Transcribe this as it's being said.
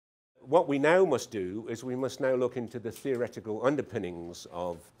what we now must do is we must now look into the theoretical underpinnings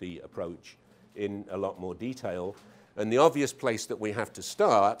of the approach in a lot more detail. And the obvious place that we have to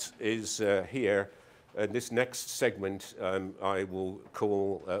start is here. This next segment I will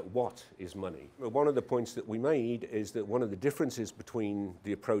call What is Money? One of the points that we made is that one of the differences between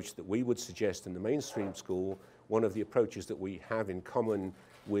the approach that we would suggest in the mainstream school, one of the approaches that we have in common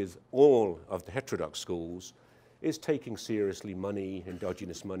with all of the heterodox schools, is taking seriously money,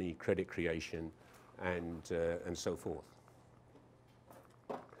 endogenous money, credit creation, and so forth.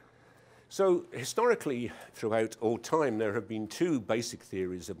 So historically, throughout all time, there have been two basic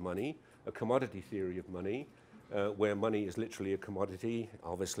theories of money: a commodity theory of money, where money is literally a commodity,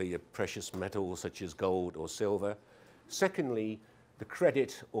 obviously a precious metal such as gold or silver. Secondly, the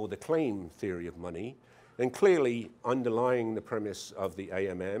credit or the claim theory of money. And clearly, underlying the premise of the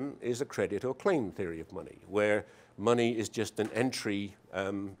AMM is a credit or claim theory of money, where money is just an entry.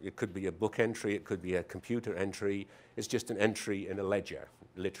 It could be a book entry, it could be a computer entry. It's just an entry in a ledger,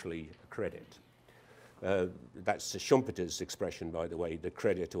 literally a credit. That's Schumpeter's expression, by the way, the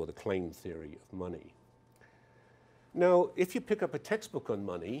credit or the claim theory of money. Now, if you pick up a textbook on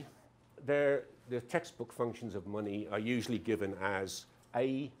money, the textbook functions of money are usually given as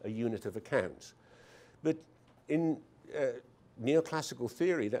a unit of account. But in neoclassical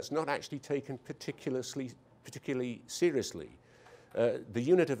theory, that's not actually taken particularly seriously. The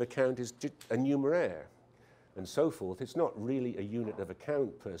unit of account is a numeraire, and so forth. It's not really a unit of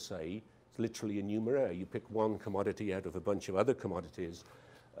account per se. It's literally a numeraire. You pick one commodity out of a bunch of other commodities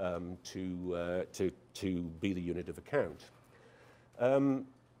to be the unit of account. The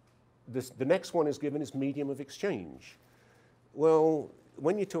next one is given as medium of exchange. Well,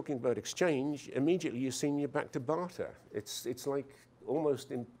 when you're talking about exchange, immediately you seem you're back to barter. It's like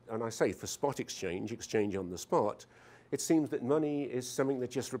almost, and I say for spot exchange, exchange on the spot, it seems that money is something that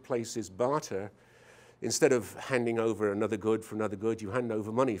just replaces barter. Instead of handing over another good for another good, you hand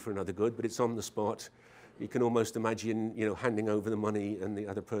over money for another good, but it's on the spot. You can almost imagine, handing over the money and the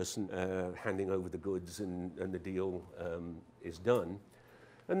other person handing over the goods, and the deal is done.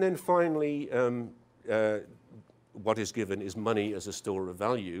 And then finally, what is given is money as a store of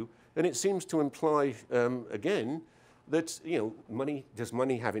value, and it seems to imply again that does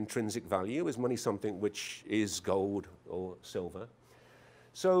money have intrinsic value? Is money something which is gold or silver?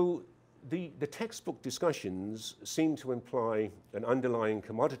 So the textbook discussions seem to imply an underlying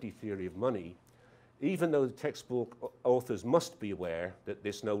commodity theory of money, even though the textbook authors must be aware that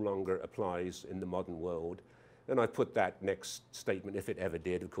this no longer applies in the modern world. And I put that next statement, if it ever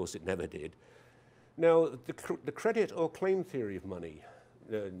did. Of course, it never did. Now, the credit or claim theory of money,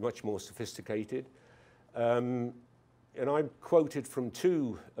 much more sophisticated. And I'm quoted from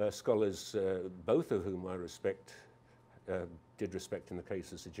two scholars, both of whom I did respect in the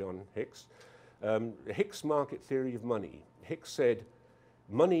case of Sir John Hicks. Hicks' market theory of money. Hicks said,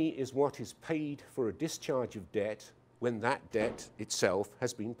 money is what is paid for a discharge of debt when that debt itself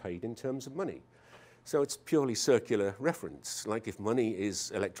has been paid in terms of money. So it's purely circular reference. Like if money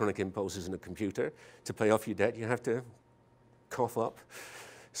is electronic impulses in a computer, to pay off your debt, you have to cough up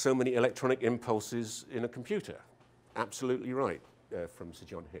so many electronic impulses in a computer. Absolutely right, from Sir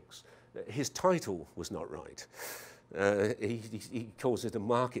John Hicks. His title was not right. He calls it a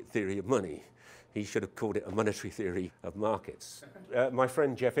market theory of money. He should have called it a monetary theory of markets. My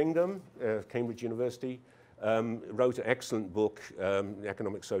friend Jeff Ingham, Cambridge University, wrote an excellent book, the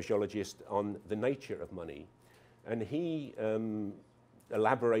economic sociologist, on the nature of money. And he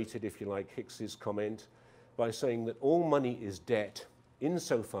elaborated, if you like, Hicks's comment by saying that all money is debt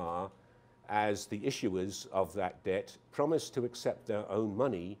insofar as the issuers of that debt promise to accept their own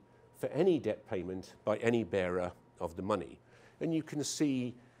money for any debt payment by any bearer of the money. And you can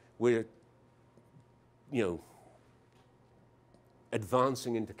see we're,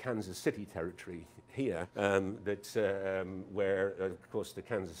 advancing into Kansas City territory here, where, of course, the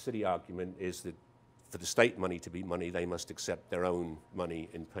Kansas City argument is that for the state money to be money, they must accept their own money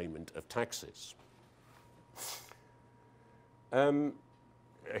in payment of taxes.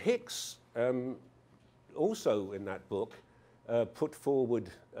 Hicks also in that book put forward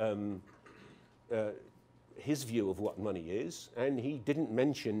his view of what money is, and he didn't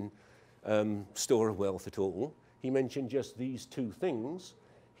mention store of wealth at all. He mentioned just these two things.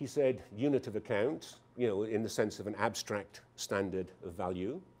 He said unit of account, in the sense of an abstract standard of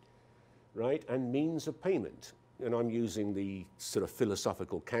value, right, and means of payment. And I'm using the sort of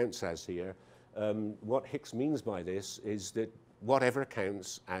philosophical counts as here. What Hicks means by this is that whatever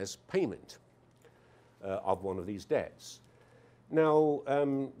counts as payment of one of these debts. Now,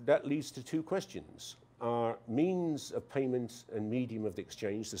 that leads to two questions. Are means of payment and medium of the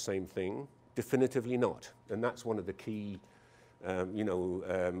exchange the same thing? Definitively not. And that's one of the key,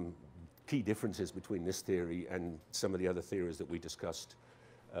 key differences between this theory and some of the other theories that we discussed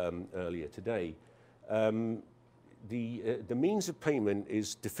earlier today. The means of payment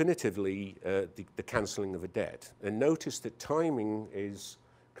is definitively the cancelling of a debt. And notice that timing is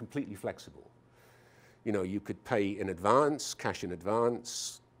completely flexible. You know, you could pay in advance, cash in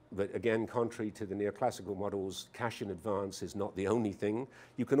advance, but again, contrary to the neoclassical models, cash in advance is not the only thing.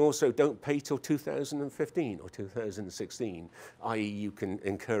 You can also don't pay till 2015 or 2016, i.e. you can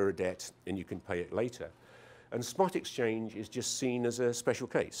incur a debt and you can pay it later. And spot exchange is just seen as a special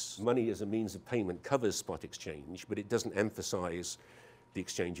case. Money as a means of payment covers spot exchange, but it doesn't emphasize the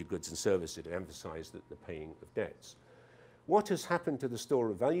exchange of goods and services. It emphasizes the paying of debts. What has happened to the store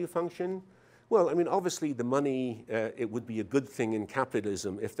of value function? Well, I mean, obviously the money, it would be a good thing in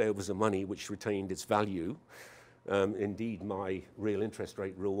capitalism if there was a money which retained its value. Indeed, my real interest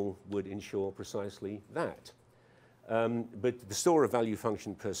rate rule would ensure precisely that. But the store of value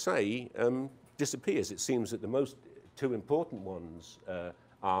function per se disappears. It seems that the two important ones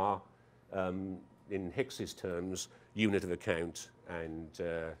are, in Hicks's terms, unit of account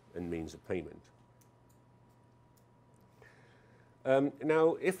and means of payment.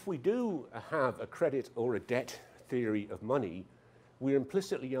 Now, if we do have a credit or a debt theory of money, we're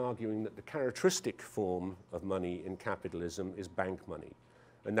implicitly arguing that the characteristic form of money in capitalism is bank money,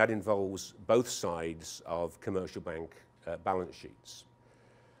 and that involves both sides of commercial bank balance sheets.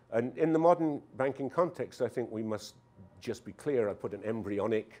 And in the modern banking context, I think we must just be clear, I put an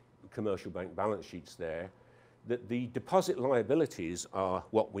embryonic commercial bank balance sheets there, that the deposit liabilities are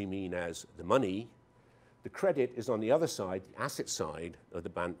what we mean as the money. The credit is on the other side, the asset side of the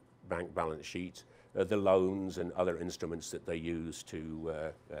bank balance sheet, the loans and other instruments that they use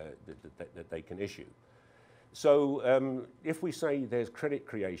to, that they can issue. So if we say there's credit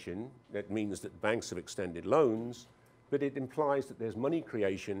creation, that means that banks have extended loans, but it implies that there's money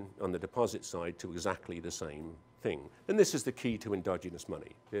creation on the deposit side to exactly the same thing. And this is the key to endogenous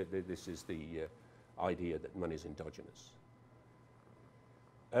money. This is the idea that money is endogenous.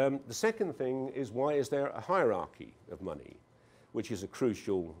 The second thing is, why is there a hierarchy of money, which is a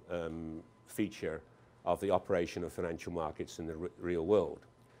crucial feature of the operation of financial markets in the real world.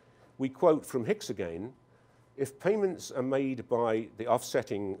 We quote from Hicks again, if payments are made by the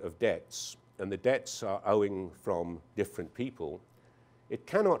offsetting of debts and the debts are owing from different people, it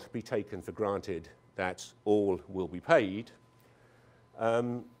cannot be taken for granted that all will be paid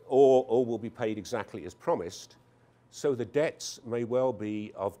or will be paid exactly as promised. So the debts may well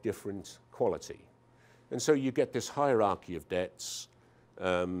be of different quality. And so you get this hierarchy of debts,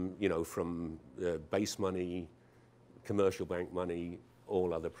 from base money, commercial bank money,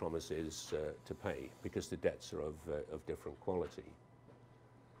 all other promises to pay, because the debts are of different quality.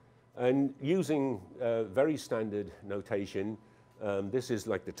 And using very standard notation, this is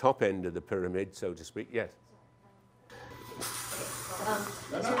like the top end of the pyramid, so to speak. Yes?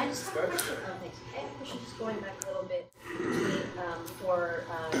 So I just have a question. Thanks. I have a question just going back a little bit for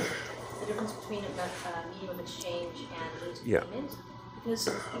the difference between a medium of exchange and means of payment. Because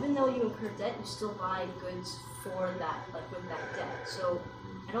even though you incur debt, you still buy goods for that, like with that debt. So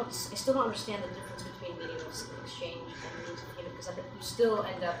I still don't understand the difference between medium of exchange and means of payment, because I think you still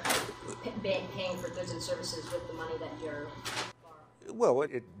end up paying for goods and services with the money that you're borrowing. Well,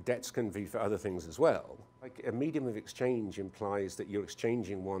 debts can be for other things as well. Like a medium of exchange implies that you're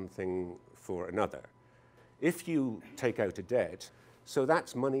exchanging one thing for another. If you take out a debt, so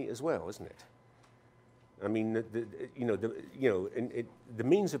that's money as well, isn't it? I mean, the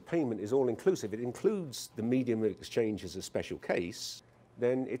means of payment is all inclusive. It includes the medium of exchange as a special case.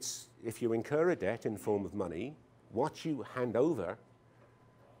 Then it's, if you incur a debt in form of money, what you hand over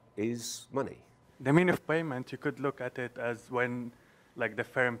is money. The mean of payment, you could look at it as when, like, the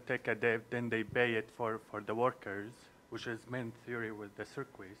firm take a debt, then they pay it for the workers, which is main theory with the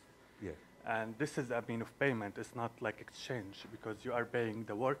circuits. Yeah. And this is a mean of payment. It's not like exchange, because you are paying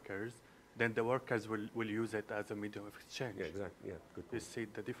the workers, then the workers will use it as a medium of exchange. Yeah, exactly. Yeah, good point. You see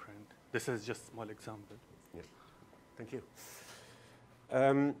the difference. This is just a small example. Yeah. Thank you.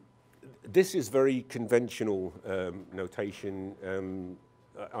 This is very conventional notation.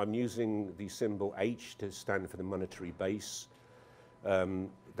 I'm using the symbol H to stand for the monetary base.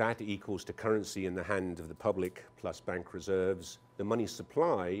 That equals to currency in the hand of the public plus bank reserves. The money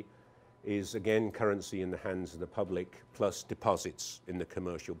supply is again currency in the hands of the public plus deposits in the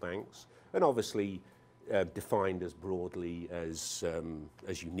commercial banks, and obviously defined as broadly as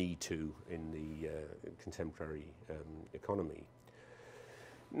you need to in the contemporary economy.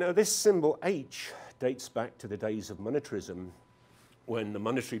 Now, this symbol H dates back to the days of monetarism, when the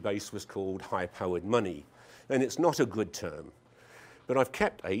monetary base was called high-powered money. And it's not a good term. But I've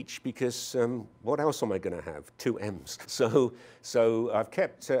kept H because what else am I going to have? 2 M's. So I've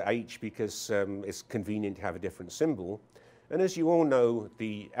kept H because it's convenient to have a different symbol. And as you all know,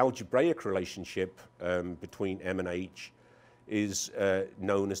 the algebraic relationship between M and H is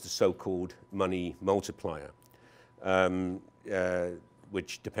known as the so-called money multiplier,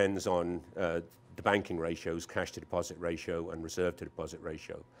 which depends on the banking ratios, cash to deposit ratio and reserve to deposit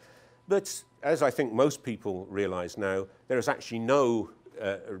ratio. But as I think most people realize now, there is actually no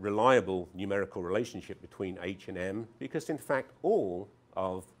reliable numerical relationship between H and M, because in fact all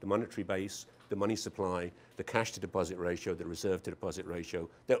of the monetary base, the money supply, the cash to deposit ratio, the reserve to deposit ratio,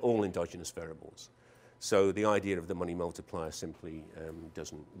 they're all endogenous variables. So the idea of the money multiplier simply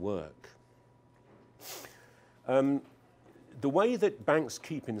doesn't work. The way that banks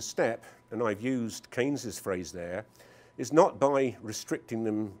keep in step, and I've used Keynes's phrase there, is not by restricting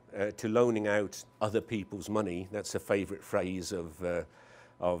them to loaning out other people's money. That's a favorite phrase of the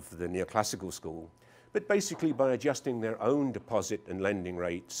neoclassical school. But basically by adjusting their own deposit and lending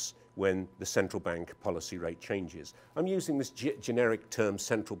rates when the central bank policy rate changes. I'm using this generic term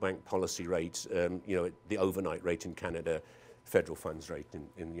central bank policy rate, you know, the overnight rate in Canada, federal funds rate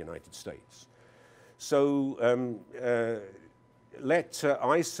in the United States. So let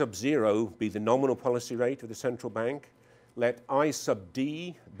I sub 0 be the nominal policy rate of the central bank. Let I sub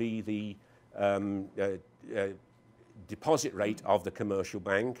D be the deposit rate of the commercial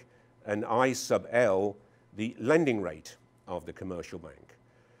bank, and I sub L the lending rate of the commercial bank.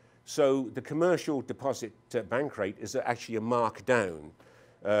 So the commercial deposit bank rate is actually a mark down.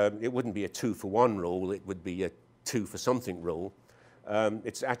 It wouldn't be a 2-for-1 rule, it would be a 2 for something rule.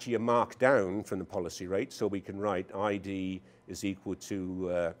 It's actually a mark down from the policy rate, so we can write ID is equal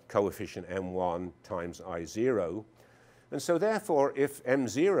to coefficient M1 times I0. And so therefore, if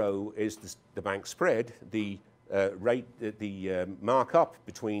M0 is the bank spread, the markup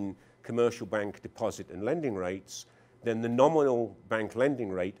between commercial bank deposit and lending rates, then the nominal bank lending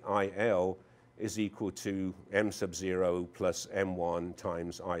rate, IL, is equal to M sub 0 plus M1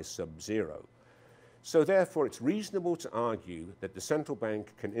 times I sub 0. So therefore, it's reasonable to argue that the central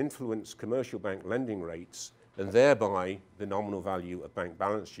bank can influence commercial bank lending rates and thereby the nominal value of bank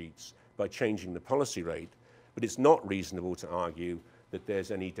balance sheets by changing the policy rate. But it's not reasonable to argue that there's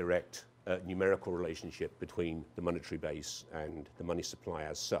any direct numerical relationship between the monetary base and the money supply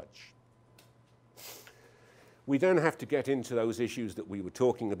as such. We then have to get into those issues that we were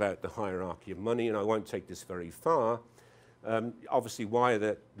talking about, the hierarchy of money, and I won't take this very far. Obviously, why are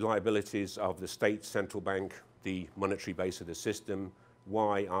the liabilities of the state central bank the monetary base of the system?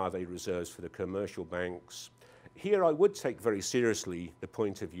 Why are they reserves for the commercial banks? Here I would take very seriously the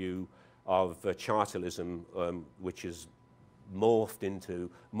point of view of chartalism, which has morphed into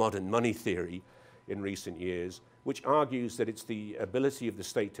modern money theory in recent years, which argues that it's the ability of the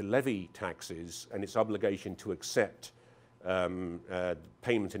state to levy taxes and its obligation to accept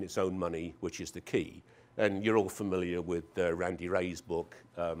payment in its own money, which is the key. And you're all familiar with Randy Wray's book,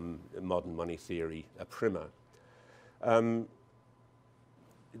 Modern Money Theory, a primer.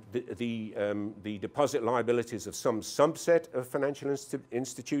 The deposit liabilities of some subset of financial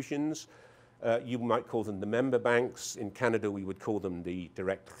institutions, you might call them the member banks. In Canada, we would call them the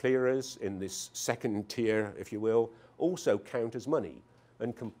direct clearers in this second tier, if you will, also count as money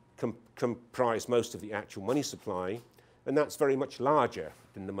and comprise most of the actual money supply, and that's very much larger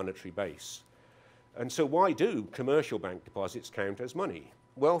than the monetary base. And so why do commercial bank deposits count as money?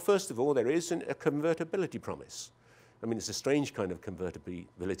 Well, first of all, there is a convertibility promise. I mean, it's a strange kind of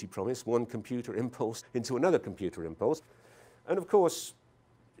convertibility promise, one computer impulse into another computer impulse. And of course,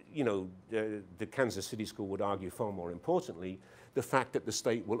 you know, the Kansas City School would argue far more importantly, the fact that the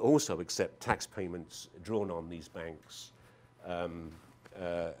state will also accept tax payments drawn on these banks, you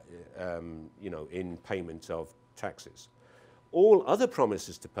know, in payment of taxes. All other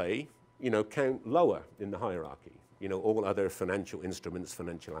promises to pay, you know, count lower in the hierarchy. You know, all other financial instruments,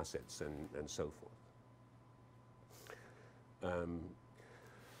 financial assets, and so forth.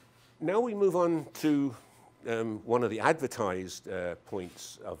 Now we move on to one of the advertised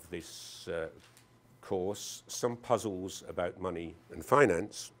points of this course, some puzzles about money and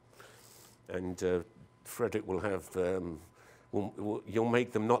finance. And Frederick will have, you'll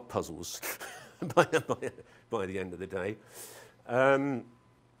make them not puzzles by the end of the day.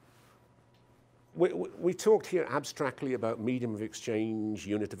 We talked here abstractly about medium of exchange,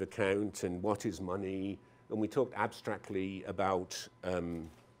 unit of account, and what is money. And we talked abstractly about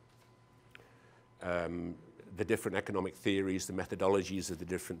the different economic theories, the methodologies of the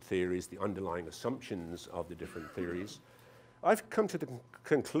different theories, the underlying assumptions of the different theories, I've come to the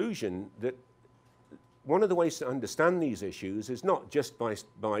conclusion that one of the ways to understand these issues is not just by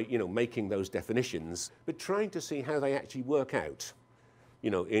making those definitions, but trying to see how they actually work out,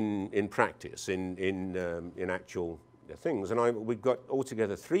 in practice, in actual things. And we've got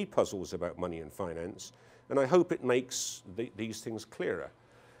altogether 3 puzzles about money and finance, and I hope it makes these things clearer.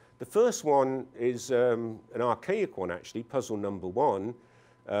 The first one is an archaic one, actually, puzzle number 1.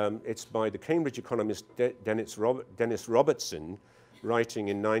 It's by the Cambridge economist Dennis Robertson, writing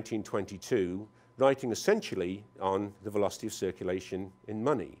in 1922, writing essentially on the velocity of circulation in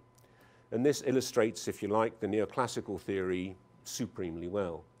money. And this illustrates, if you like, the neoclassical theory supremely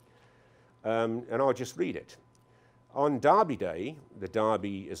well. And I'll just read it. On Derby Day, the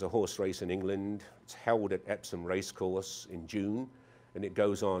Derby is a horse race in England. It's held at Epsom Racecourse in June, and it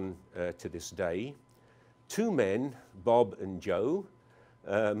goes on to this day. 2 men, Bob and Joe,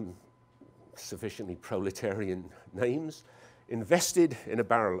 sufficiently proletarian names, invested in a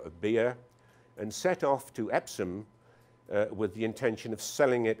barrel of beer and set off to Epsom with the intention of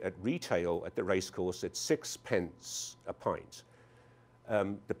selling it at retail at the racecourse at 6 pence a pint.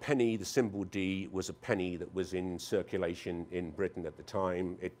 The penny, the symbol D, was a penny that was in circulation in Britain at the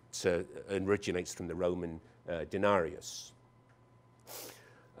time. It originates from the Roman denarius.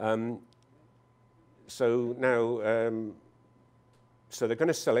 So they're going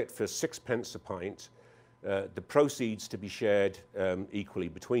to sell it for 6 pence a pint, the proceeds to be shared equally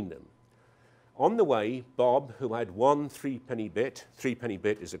between them. On the way, Bob, who had 1 3-penny bit, 3-penny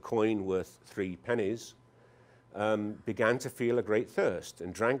bit is a coin worth 3 pennies, began to feel a great thirst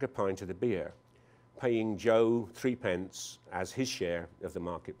and drank a pint of the beer, paying Joe 3 pence as his share of the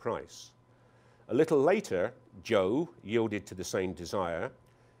market price. A little later, Joe yielded to the same desire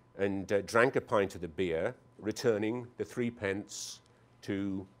and drank a pint of the beer, returning the 3 pence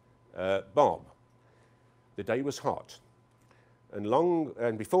to Bob. The day was hot,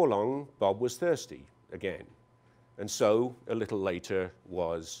 and before long, Bob was thirsty again, and so a little later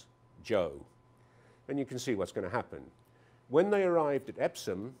was Joe. And you can see what's going to happen. When they arrived at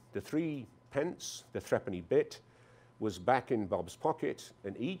Epsom, the 3 pence, the 3-penny bit, was back in Bob's pocket,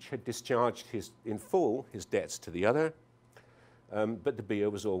 and each had discharged in full his debts to the other, but the beer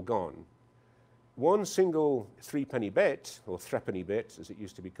was all gone. One single 3-penny bit, or 3-penny bit as it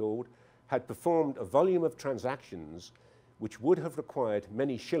used to be called, had performed a volume of transactions which would have required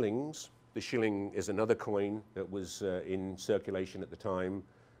many shillings. The shilling is another coin that was in circulation at the time,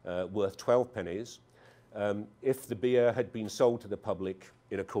 worth 12 pennies, if the beer had been sold to the public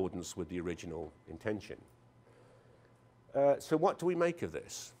in accordance with the original intention. So what do we make of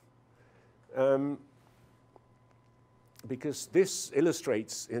this? Because this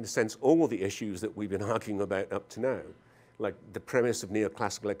illustrates, in a sense, all the issues that we've been arguing about up to now, like the premise of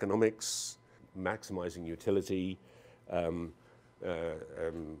neoclassical economics, maximizing utility,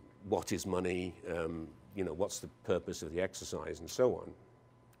 what is money, what's the purpose of the exercise, and so on.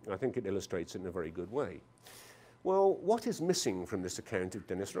 I think it illustrates it in a very good way. Well, what is missing from this account of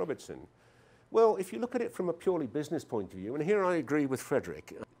Dennis Robertson? Well, if you look at it from a purely business point of view, and here I agree with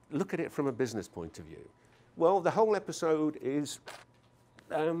Frederick, look at it from a business point of view. Well, the whole episode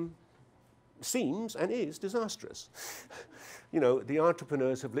seems and is disastrous. The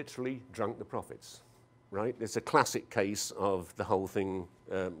entrepreneurs have literally drunk the profits, right? It's a classic case of the whole thing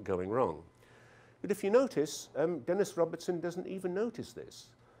going wrong. But if you notice, Dennis Robertson doesn't even notice this.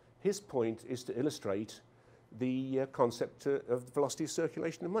 His point is to illustrate the concept of the velocity of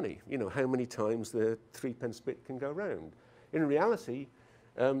circulation of money. How many times the 3-pence bit can go round. In reality,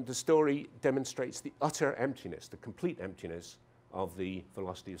 the story demonstrates the utter emptiness, the complete emptiness of the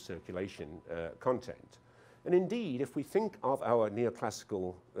velocity of circulation content. And indeed, if we think of our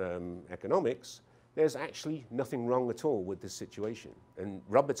neoclassical economics, there's actually nothing wrong at all with this situation. And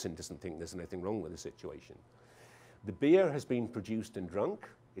Robertson doesn't think there's anything wrong with the situation. The beer has been produced and drunk.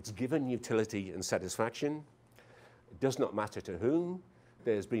 It's given utility and satisfaction. It does not matter to whom.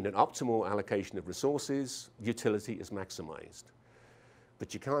 There's been an optimal allocation of resources. Utility is maximized.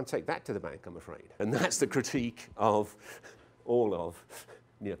 But you can't take that to the bank, I'm afraid. And that's the critique of all of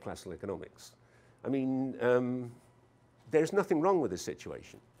neoclassical economics. I mean, there's nothing wrong with this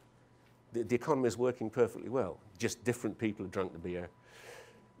situation. The economy is working perfectly well. Just different people have drunk the beer.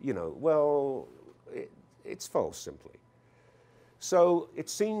 It's false, simply. So it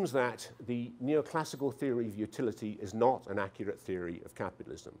seems that the neoclassical theory of utility is not an accurate theory of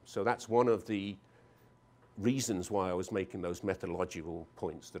capitalism. So that's one of the reasons why I was making those methodological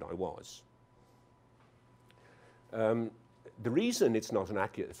points that I was. The reason it's not an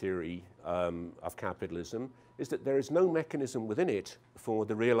accurate theory of capitalism is that there is no mechanism within it for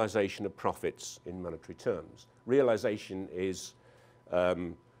the realization of profits in monetary terms. Realization is a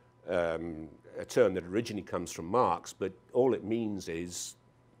term that originally comes from Marx, but all it means is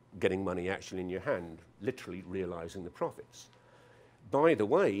getting money actually in your hand, literally realizing the profits. By the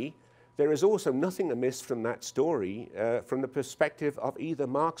way, there is also nothing amiss from that story from the perspective of either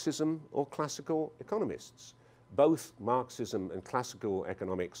Marxism or classical economists. Both Marxism and classical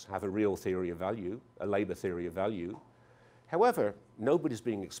economics have a real theory of value, a labor theory of value. However, nobody's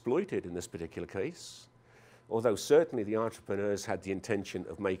being exploited in this particular case, although certainly the entrepreneurs had the intention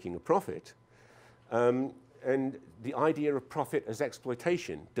of making a profit. And the idea of profit as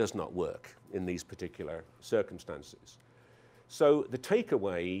exploitation does not work in these particular circumstances. So the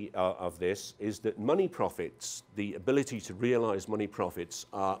takeaway of this is that money profits, the ability to realize money profits,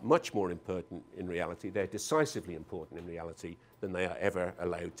 are much more important in reality. They're decisively important in reality than they are ever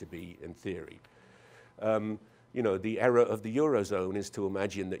allowed to be in theory. You know, the error of the Eurozone is to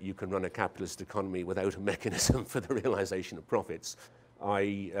imagine that you can run a capitalist economy without a mechanism for the realization of profits.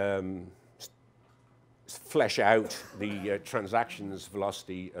 I flesh out the transactions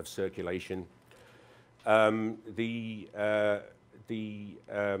velocity of circulation. The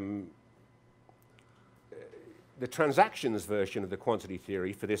transactions version of the quantity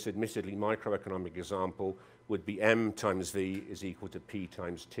theory for this admittedly microeconomic example would be M times V is equal to P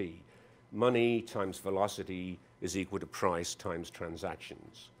times T. Money times velocity is equal to price times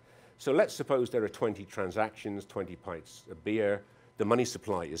transactions. So let's suppose there are 20 transactions, 20 pints of beer. The money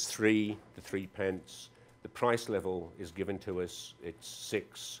supply is 3, the 3 pence. The price level is given to us, it's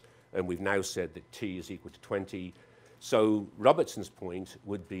 6. And we've now said that T is equal to 20. So Robertson's point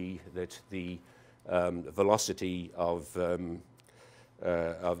would be that the velocity of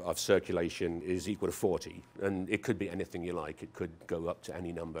circulation is equal to 40. And it could be anything you like. It could go up to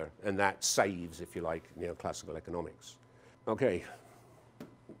any number. And that saves, if you like, neoclassical economics. Okay,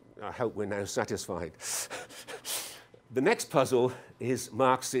 I hope we're now satisfied. The next puzzle is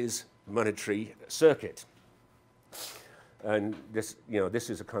Marx's monetary circuit. And this, this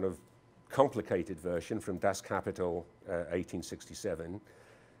is a kind of complicated version from Das Kapital, 1867.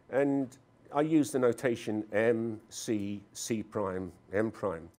 And I use the notation M, C, C prime, M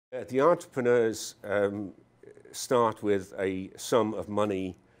prime. The entrepreneurs start with a sum of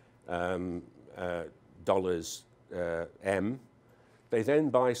money, dollars, M. They then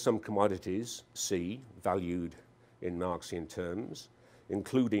buy some commodities, C, valued in Marxian terms,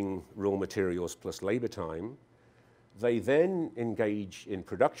 including raw materials plus labor time. They then engage in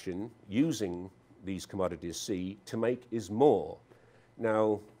production using these commodities C to make is more.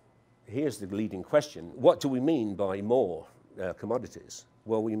 Now, here's the leading question. What do we mean by more commodities?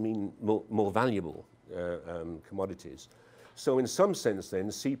 Well, we mean more valuable commodities. So in some sense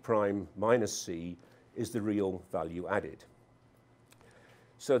then, C prime minus C is the real value added.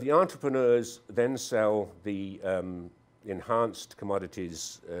 So the entrepreneurs then sell the enhanced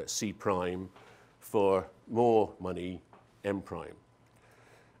commodities C prime for more money, M prime.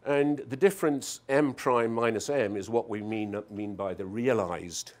 And the difference M prime minus M is what we mean by the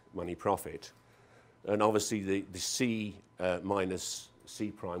realized money profit. And obviously the C minus C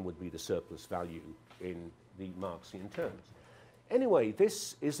prime would be the surplus value in the Marxian terms. Anyway,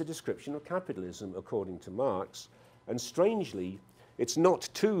 this is a description of capitalism according to Marx. And strangely, it's not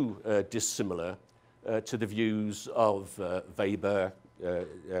too dissimilar to the views of Weber,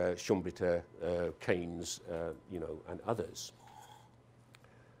 Schumpeter, Keynes, and others.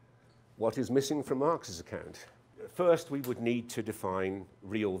 What is missing from Marx's account? First, we would need to define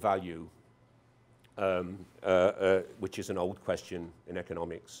real value, which is an old question in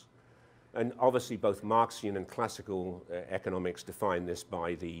economics. And obviously, both Marxian and classical economics define this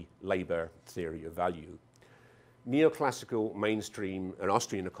by the labor theory of value. Neoclassical, mainstream, and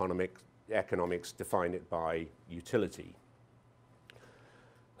Austrian economics define it by utility.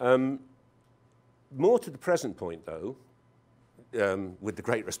 More to the present point, though, with the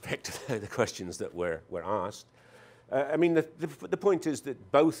great respect to the questions that were asked, I mean, the point is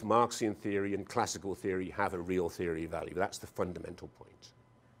that both Marxian theory and classical theory have a real theory of value. That's the fundamental point,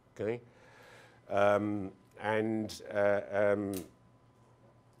 okay?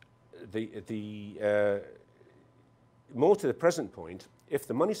 More to the present point, if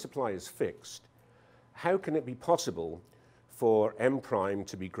the money supply is fixed, how can it be possible for M prime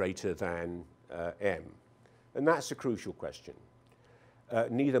to be greater than M? And that's a crucial question.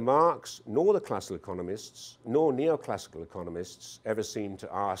 Neither Marx nor the classical economists nor neoclassical economists ever seem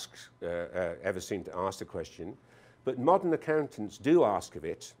to ask the question, but modern accountants do ask of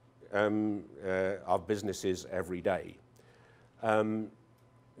it of businesses every day.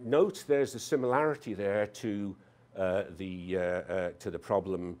 Note there's a similarity there to the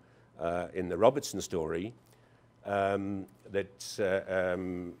problem in the Robertson story. Again,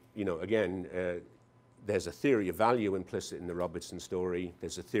 there's a theory of value implicit in the Robertson story.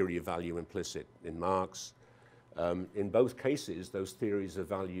 There's a theory of value implicit in Marx. In both cases, those theories of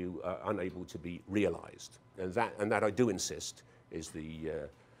value are unable to be realized, and that I do insist is the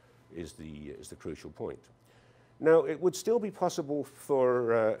crucial point. Now, it would still be possible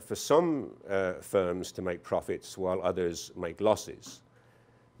for some firms to make profits while others make losses.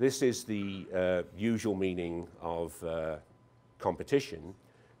 This is the usual meaning of competition,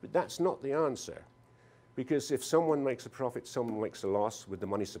 but that's not the answer. Because if someone makes a profit, someone makes a loss with the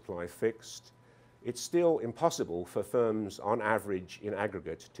money supply fixed, it's still impossible for firms on average in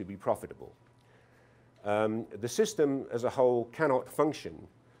aggregate to be profitable. The system as a whole cannot function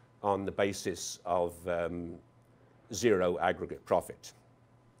on the basis of zero aggregate profit.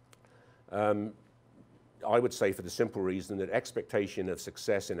 I would say for the simple reason that expectation of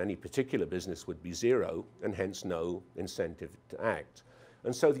success in any particular business would be zero and hence no incentive to act.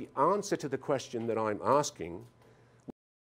 And so the answer to the question that I'm asking